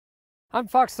I'm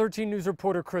Fox 13 News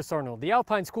reporter Chris Arnold. The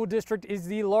Alpine School District is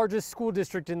the largest school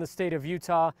district in the state of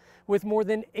Utah with more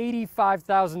than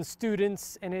 85,000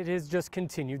 students, and it has just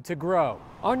continued to grow.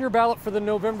 On your ballot for the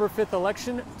November 5th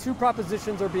election, two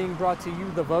propositions are being brought to you,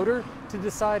 the voter, to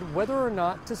decide whether or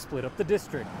not to split up the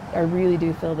district. I really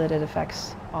do feel that it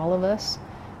affects all of us.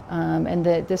 And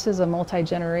that this is a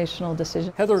multi-generational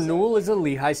decision. Heather Newell is a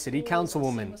Lehigh City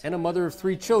Councilwoman and a mother of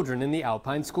 3 children in the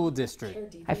Alpine School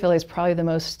District. I feel like it's probably the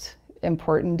most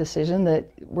important decision that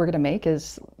we're going to make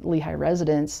as Lehigh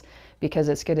residents, because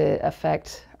it's going to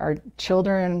affect our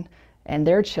children and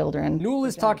their children. Newell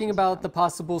is talking about the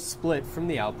possible split from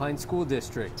the Alpine School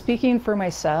District. Speaking for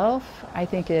myself, I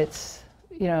think it's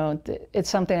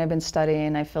something I've been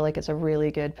studying. I feel like it's a really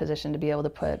good position to be able to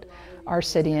put our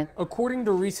city in. According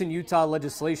to recent Utah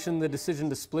legislation, the decision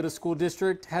to split a school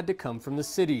district had to come from the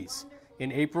cities.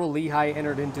 In April, Lehigh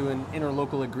entered into an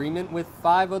interlocal agreement with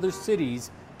 5 other cities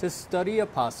to study a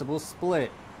possible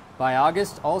split. By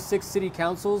August, all 6 city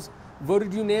councils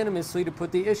voted unanimously to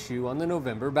put the issue on the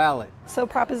November ballot. So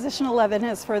Proposition 11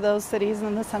 is for those cities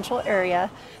in the central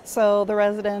area. So the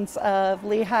residents of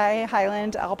Lehigh,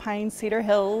 Highland, Alpine, Cedar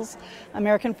Hills,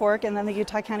 American Fork, and then the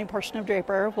Utah County portion of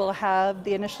Draper will have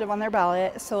the initiative on their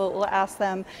ballot. So it will ask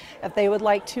them if they would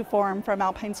like to form from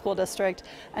Alpine School District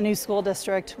a new school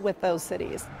district with those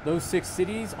cities. Those 6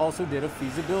 cities also did a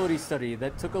feasibility study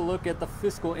that took a look at the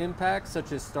fiscal impact,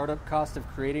 such as startup cost of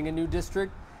creating a new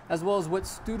district, as well as what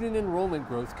student enrollment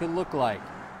growth could look like.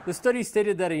 The study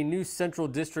stated that a new central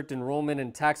district enrollment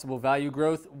and taxable value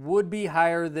growth would be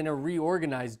higher than a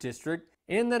reorganized district,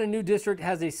 and that a new district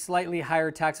has a slightly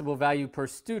higher taxable value per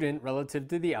student relative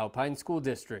to the Alpine School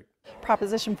District.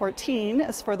 Proposition 14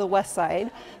 is for the west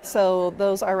side, so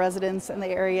those are residents in the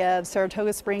area of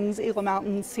Saratoga Springs, Eagle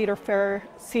Mountain, Cedar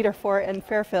Fort, and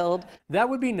Fairfield. That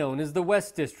would be known as the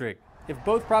West District. If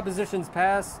both propositions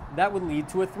pass, that would lead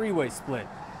to a 3-way split,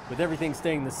 with everything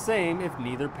staying the same if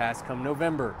neither pass come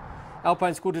November.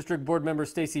 Alpine School District Board member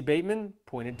Stacy Bateman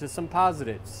pointed to some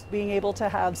positives. Being able to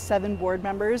have 7 board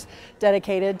members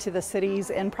dedicated to the cities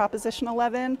in Proposition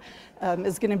 11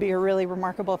 is going to be a really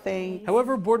remarkable thing.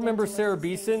 However, board member Sarah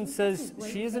Beeson says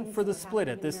she isn't for the split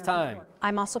at this time.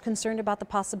 I'm also concerned about the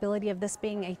possibility of this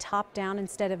being a top-down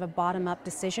instead of a bottom-up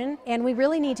decision, and we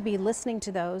really need to be listening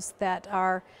to those that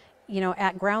are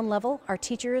at ground level, our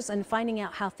teachers, and finding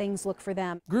out how things look for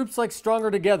them. Groups like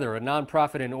Stronger Together, a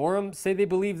nonprofit in Orem, say they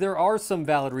believe there are some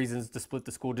valid reasons to split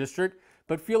the school district,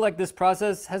 but feel like this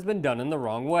process has been done in the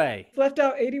wrong way. Left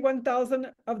out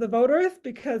 81,000 of the voters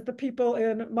because the people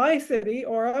in my city,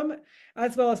 Orem,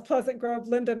 as well as Pleasant Grove,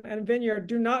 Linden, and Vineyard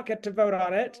do not get to vote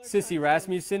on it. Sissy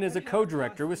Rasmussen is a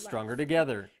co-director with Stronger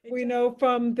Together. We know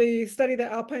from the study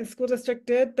that Alpine School District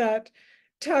did that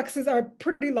taxes are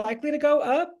pretty likely to go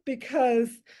up because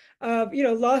of,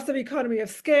 loss of economy of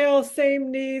scale,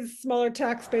 same needs, smaller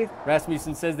tax base.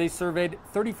 Rasmussen says they surveyed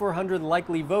 3,400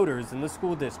 likely voters in the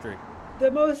school district.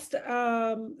 The most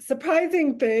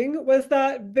surprising thing was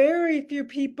that very few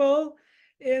people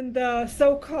in the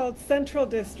so-called central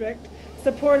district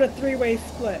support a 3-way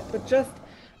split, but just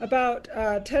about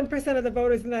 10% of the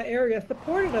voters in that area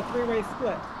supported a 3-way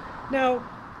split. Now,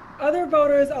 other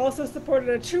voters also supported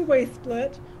a 2-way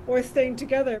split or staying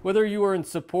together. Whether you are in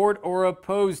support or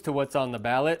opposed to what's on the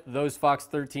ballot, those Fox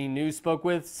 13 News spoke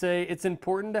with say it's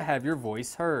important to have your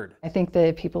voice heard. I think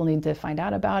that people need to find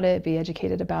out about it, be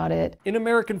educated about it. In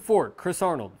American Fork, Chris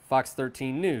Arnold, Fox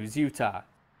 13 News, Utah.